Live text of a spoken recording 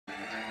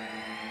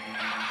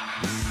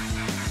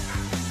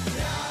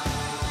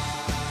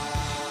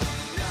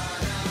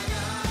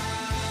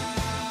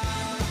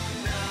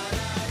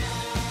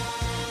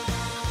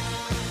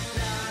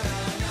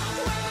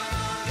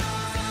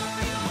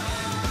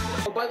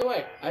the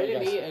way, I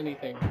didn't eat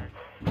anything.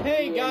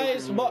 Hey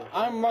guys,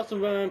 I'm Russell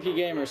from MP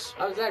Gamers.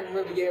 I'm Zach from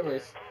MP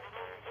Gamers.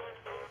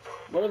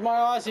 What is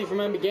Mario Odyssey from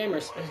MP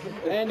Gamers?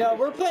 And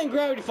we're playing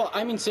Gravity Falls.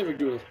 I mean Civic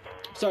Doodle.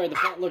 Sorry, the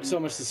font looks so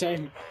much the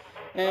same.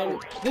 And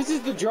this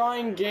is the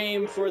drawing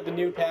game for the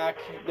new pack.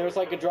 There's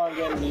like a drawing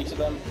game in each of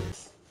them.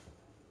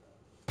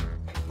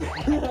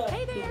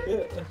 Hey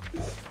there!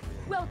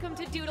 Welcome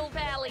to Doodle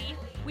Valley.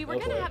 We were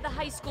gonna have the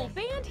high school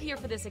band here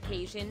for this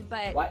occasion,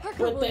 but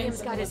Parker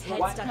Williams got his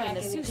head stuck in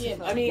the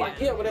sousaphone. I mean,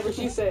 yeah, whatever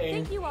she's saying.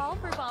 Thank you all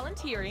for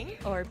volunteering,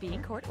 or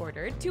being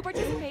court-ordered, to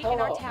participate in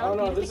our town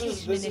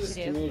beautification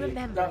initiative.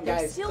 Remember,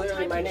 there's still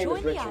time to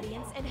join the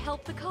audience and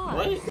help the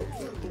cause.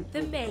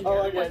 The mayor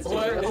wants to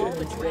turn all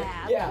the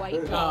drab,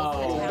 white walls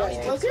of the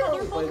town into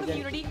colorful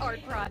community art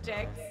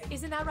projects.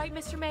 Isn't that right,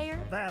 Mr. Mayor?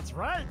 That's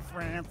right,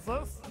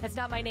 Francis. That's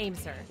not my name,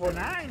 sir. Well,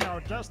 I know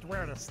just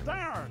where to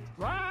start.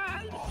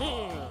 Right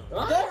here.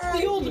 That's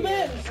the old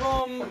man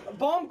from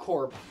Bomb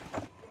Corp.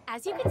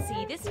 As you can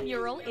see, this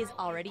mural is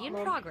already in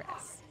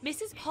progress.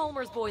 Mrs.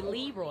 Palmer's boy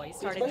Leroy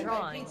started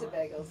drawing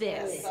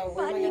this,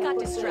 but he got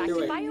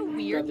distracted by a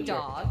weird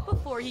dog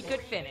before he could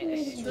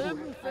finish.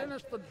 Didn't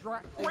finish the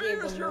drawing.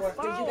 Where's your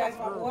phone? Did you guys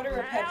want water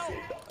or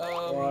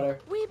Pepsi? Water.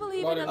 We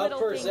believe in a little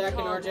first, thing Zach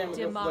and called RJ.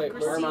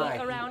 democracy Where am I?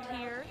 around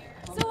here.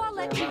 So I'll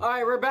let you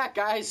Alright, we're back,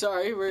 guys.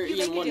 Sorry, we're make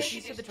eating a lunch.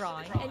 piece of the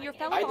drawing, and your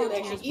fellow I didn't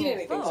volunteers actually eat will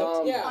anything, vote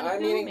so yeah, on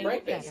I'm who eating made it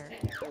breakfast.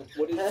 better.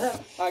 What is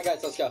Alright, guys,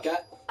 let's go.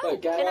 Oh,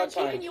 Guys, and I'm watch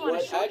time. taking you on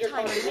a short Add your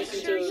timer to make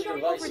contribution sure to you the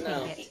don't device now.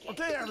 overthink it.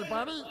 Okay,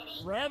 everybody,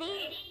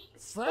 ready,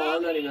 set, Oh,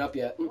 I'm not even up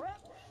yet.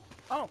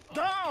 oh,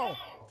 go!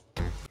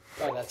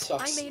 Oh, that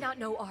sucks. I may not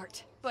know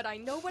art, but I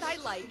know what I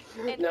like,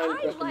 and No,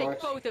 I that's the like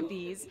mark. both of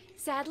these.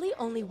 Sadly,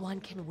 only one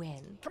can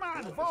win. Come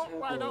on, vote,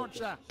 why don't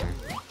ya?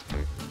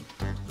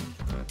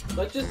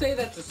 Let's just say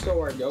that's a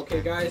sword,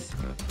 okay, guys?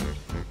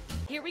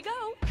 Here we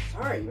go.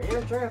 Sorry, man.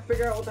 I'm trying to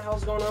figure out what the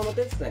hell's going on with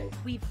this thing.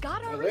 We've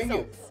got our thank you.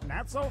 results.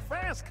 Not so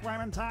fast,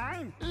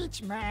 Clementine.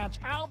 Each match,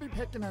 I'll be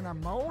picking an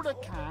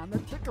emoticon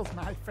that tickles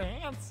my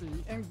fancy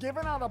and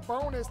giving out a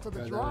bonus to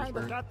the drawing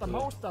that got the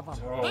most of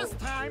them. This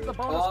time, the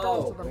bonus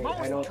goes to the wait,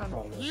 I know most what the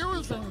problem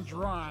is. confusing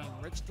drawing,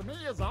 which to me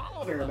is all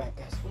of Here, them. back,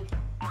 guys.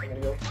 I gotta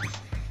go.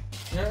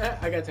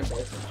 I got 10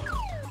 bullets.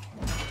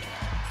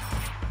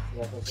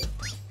 Yeah, that's it.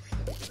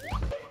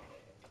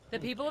 The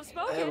people have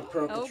I have a spoken.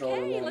 pro controller.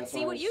 Okay, man, let's so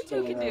see what I'm you two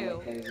spinning can around do.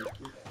 like crazy.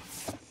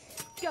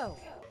 Go.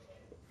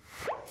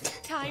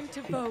 Time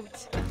to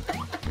vote.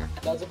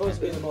 That's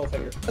supposed to be the mole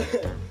finger.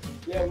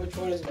 Yeah, which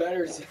one is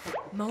better?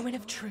 Moment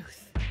of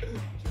truth.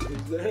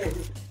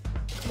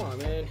 Come on,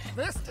 man.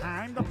 This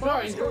time, the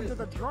sorry, bonus goes to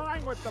the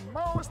drawing with the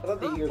most I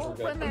thought the ears were purple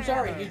good. I'm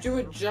sorry, bananas. you do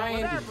a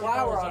giant Whatever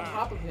flower goes on on.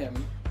 top of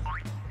him.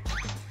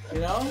 You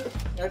know?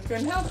 That's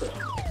gonna help it.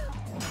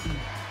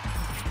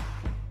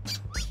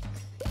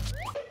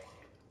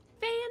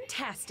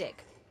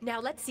 Fantastic. Now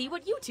let's see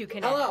what you two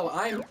can Hello,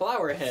 I'm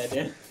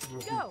Flowerhead.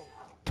 Go.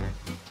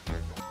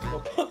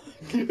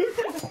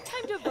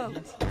 Time to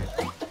vote.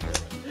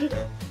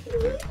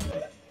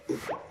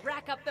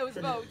 Rack up those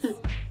votes.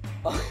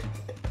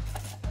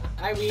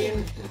 I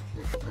mean...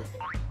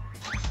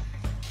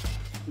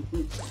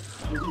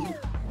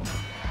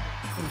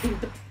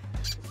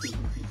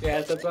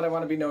 Yes, that's what I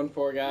want to be known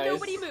for, guys.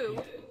 Nobody move.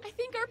 I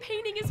think our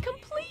painting is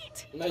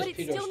complete. Nice but it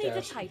pedo still needs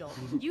a stash. title.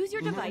 Use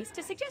your device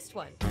to suggest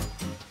one.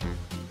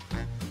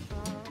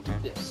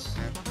 This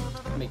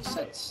makes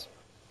sense.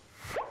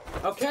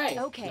 Okay.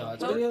 Okay, No,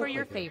 it's vote good. for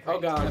your favorite. Oh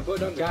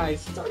god,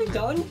 guys. It's already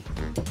done?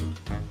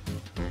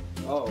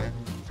 Oh.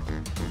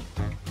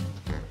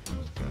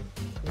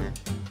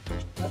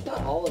 That's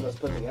not all of us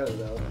put together,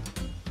 though.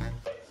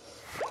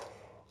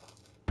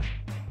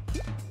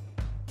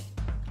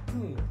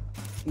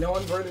 No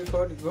one voted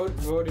for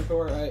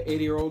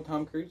 80-year-old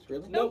Tom Cruise,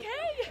 really? Okay,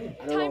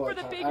 I don't know time for what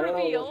the Tom- big I don't know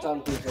reveal. what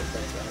Tom Cruise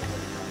looks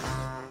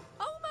like.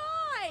 Oh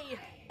my!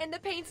 And the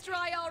paint's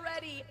dry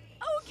already.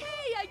 Okay,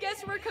 I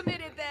guess we're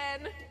committed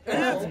then.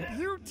 That's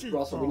beautiful.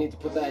 Russell, we need to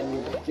put that in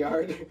your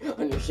backyard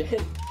on your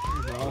shed.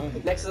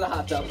 Next to the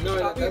hot tub. No,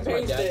 Copy that's and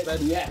my paste dad's it. bed.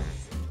 Yes.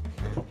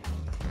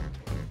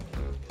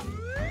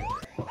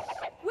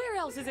 Where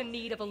else is in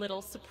need of a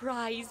little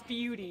surprise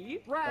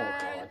beauty? Right.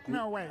 God.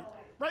 No, wait.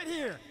 Right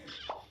here.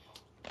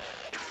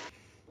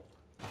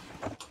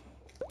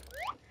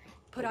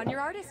 Put on your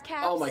artist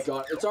caps. Oh my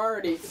god, it's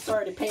already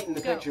painting the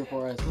Go. picture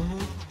for us.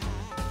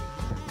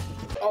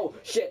 Oh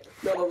shit!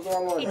 No, that was the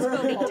wrong one. It's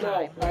voting Oh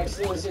time. no, I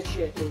accidentally said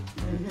shit.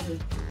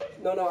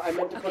 No, I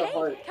meant to put a Okay,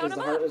 heart count because the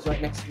 'em heart up. was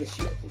right next to the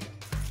shit.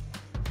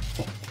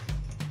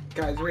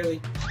 Guys, really?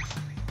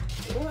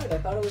 What? I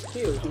thought it was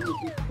cute.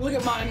 Look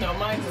at mine though.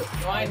 Mine's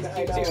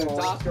cute too. It's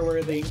Oscar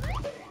worthy.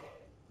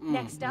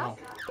 Next up,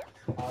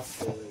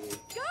 Oscar worthy.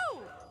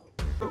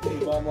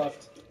 go! Bomb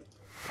left.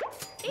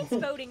 It's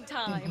voting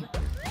time.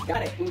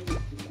 Got it.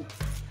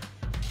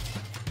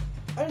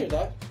 I knew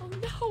that. Oh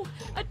no,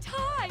 a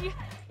tie!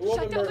 Well,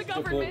 Shut the down the mercy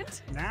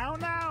government.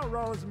 Now,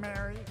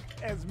 Rosemary.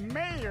 As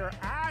mayor,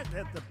 I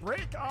get to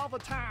break all the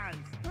ties.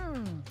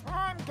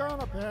 I'm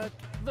gonna pick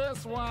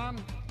this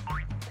one.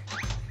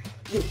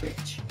 You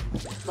bitch.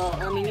 Well,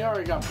 I mean, you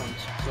already got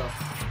points, so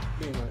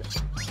be nice.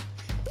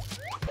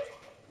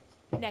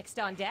 Next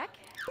on deck.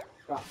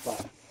 Oh,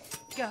 fuck.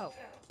 Go.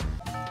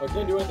 I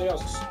can't do anything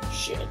else.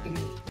 Shit.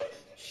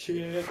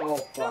 Shit. Oh,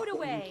 Throw fuck. it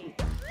away.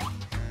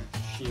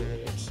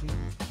 Shit.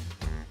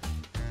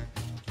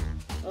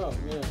 Oh,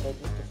 man. What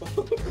the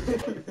fuck?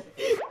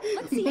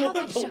 Let's see how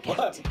that shook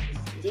out.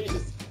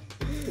 Jesus.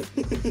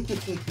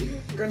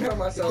 I'm gonna hurt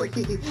myself. I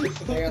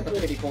got the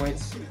pity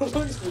points.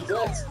 Looks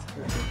possessed.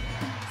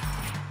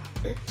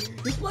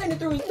 He's playing it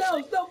through his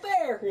nose. No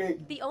fair.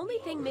 The only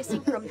thing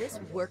missing from this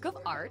work of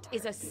art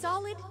is a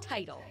solid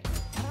title.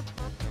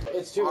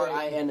 It's too late.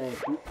 R-I-N-A.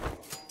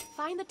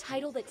 Find the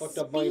title that Fucked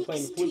up money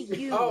speaks playing to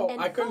you Oh,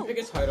 and I couldn't vote. pick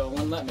a title. It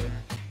wouldn't let me.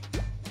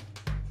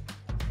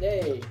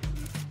 Yay.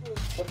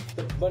 What's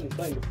the button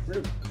playing the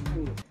flute?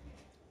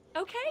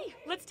 Okay,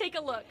 let's take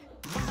a look.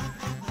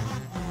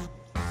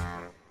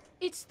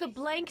 It's the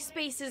blank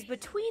spaces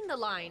between the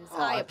lines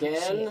I again?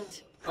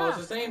 appreciate. Oh, it's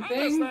the same I guess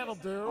thing? that'll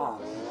do. Oh,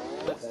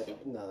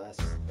 no,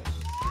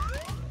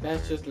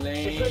 that's just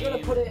lame.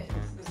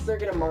 If they're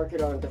gonna mark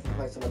it on a different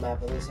place on the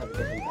map, at least have a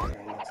different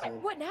background next time.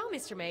 What now,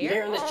 Mr. You're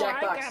Mayor? in this I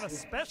jackbox. got a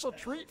special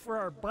treat for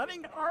our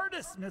budding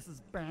artist,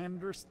 Mrs.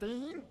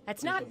 Vanderstein.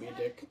 That's not... Be a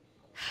dick.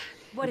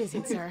 What is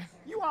it, sir?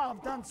 You all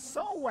have done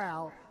so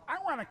well. I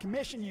want to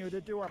commission you to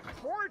do a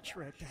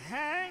portrait to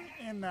hang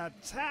in the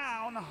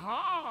town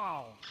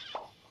hall.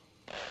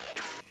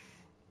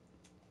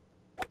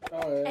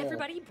 Oh, yeah.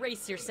 Everybody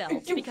brace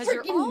yourselves, because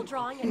you're all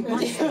drawing at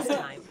once this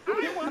time.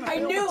 I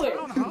knew it!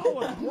 Town hall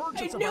with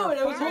portraits I of knew our it!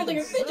 I was holding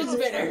a fine fidget spinner!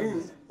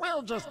 citizens.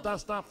 We'll just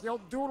dust off the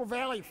old Doodle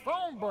Valley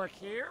phone book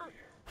here.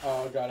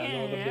 Oh, God, I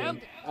know what I'm doing.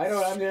 And I know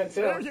what I'm doing,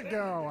 there too. you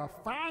go,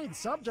 a fine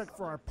subject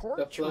for our The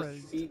portrait.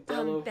 Fluffy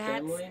Dello That's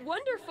family?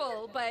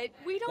 wonderful, but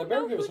we don't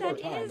better know give who us more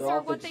that time. is They're or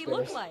all what they fidget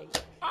look spinners.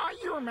 like. Oh,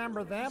 you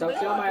remember them. Don't They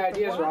steal work my at the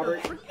ideas, water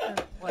Robert.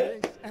 treatment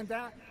place, and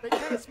they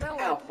kind of smell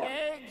Ow, like fuck.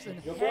 eggs and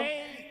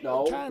hay.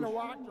 No. They kind of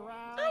walked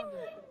around. I'm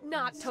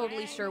not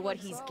totally sure what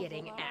he's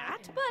getting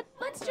at, but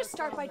let's just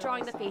start by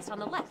drawing the face on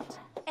the left.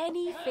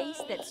 Any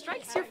face that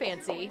strikes your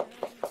fancy.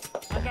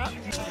 I got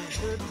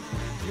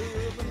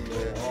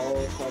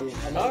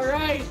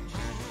Alright!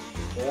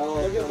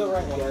 Look at the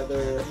right one.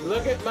 Together.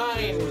 Look at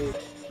mine!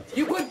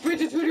 You put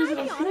fidget spinners in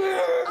a It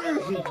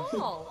It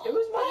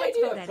was my Let's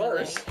idea vote anyway.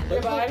 first. Yeah,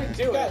 but I didn't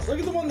do it. Guys, look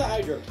at the one that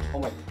I drew. Oh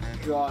my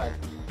god.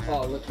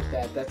 Oh, look at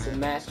that. That's a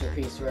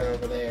masterpiece right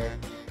over there.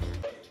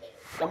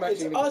 I'm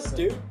It's actually us,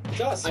 dude.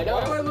 It's us. I know.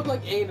 Why do I look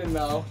like Aiden,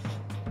 though?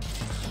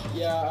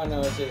 Yeah, I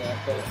know I say that,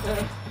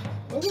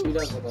 but... He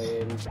does look like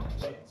Aiden.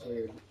 It's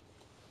weird.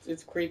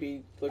 It's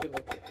creepy. Look at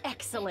the...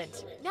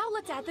 Excellent. Now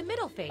let's add the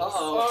middle face.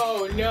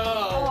 Uh-oh. Oh, no.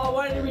 Oh,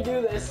 why did we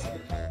do this?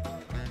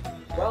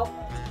 Well,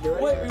 get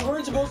ready. Wait, we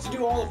weren't supposed to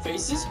do all the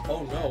faces?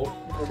 Oh, no.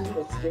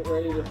 Let's get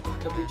ready to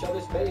fuck up each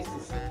other's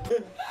faces.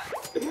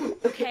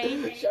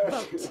 Okay, Shut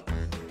up. vote.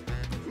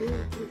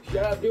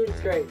 Shut up, dude. It's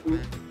great.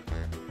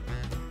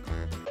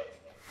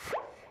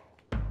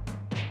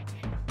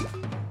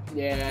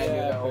 Yeah, I knew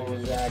that one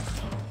was Zach.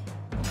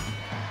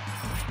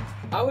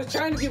 I was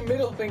trying to do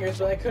middle fingers,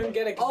 but I couldn't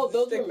get a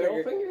those stick are middle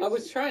finger. fingers? I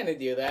was trying to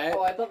do that.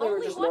 Oh, I thought they were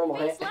Only just one normal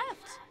face hands.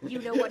 left. You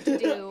know what to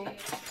do.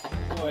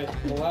 Oh, wait,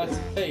 the last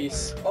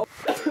face.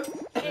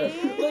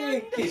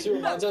 And This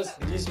reminds us,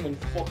 Diesman,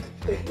 fuck.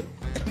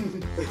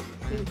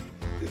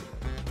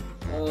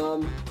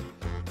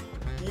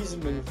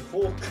 Diesman,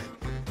 fuck.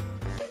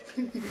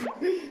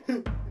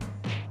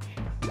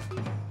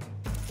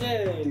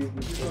 Yay,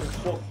 Diesman,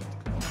 fuck.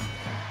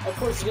 Of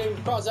course, you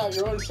didn't cross out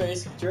your own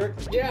face, jerk.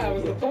 Yeah, that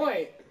was the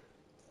point.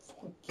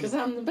 Because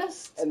I'm the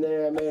best. And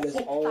then I made his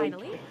own.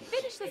 finally,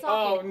 finish this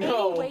Oh, off in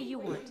no. any way you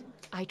want.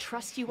 I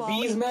trust you all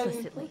These men-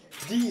 implicitly.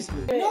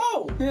 Diesman.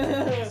 No!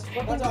 That's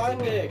what I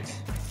picked.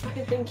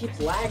 Fucking thing keeps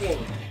lagging.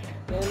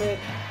 Damn it.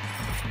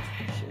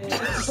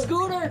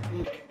 Scooter!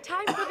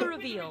 Time for the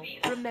reveal.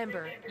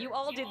 Remember, you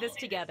all did this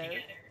together.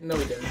 No,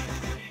 we didn't.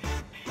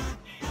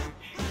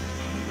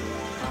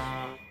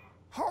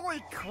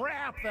 Holy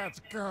crap, that's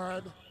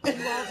good. You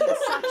all did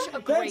such a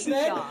great Thanks,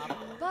 Ned. job.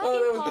 But Oh, that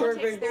in was politics,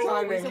 perfect there's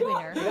always a timing.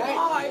 winner.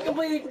 Oh, I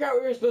completely forgot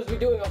we were supposed to be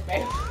doing a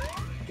fan.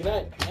 Good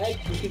night,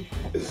 Ned.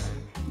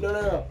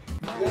 No.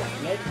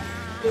 Ned.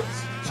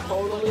 It's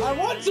totally. I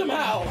won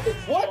somehow!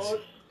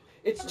 What?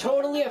 It's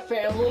totally a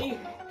family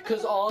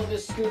because all of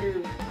his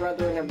Scooter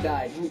brethren have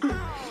died.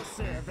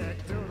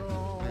 Civic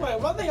Doodle. Wait,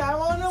 one thing I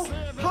want to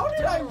know, how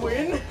did I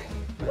win?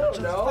 I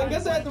don't know. I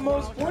guess I had the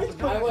most points,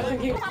 but I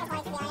wasn't keep.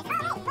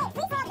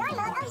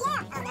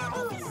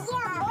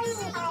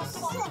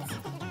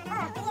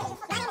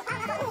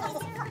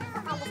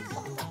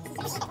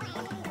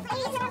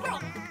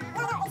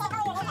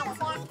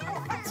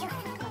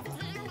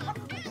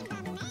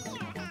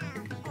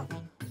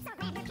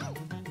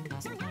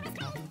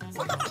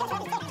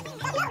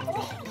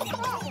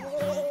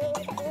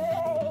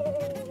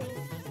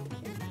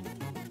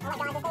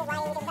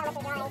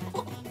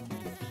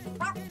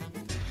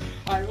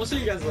 Alright, we'll see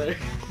you guys later.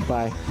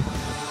 Bye.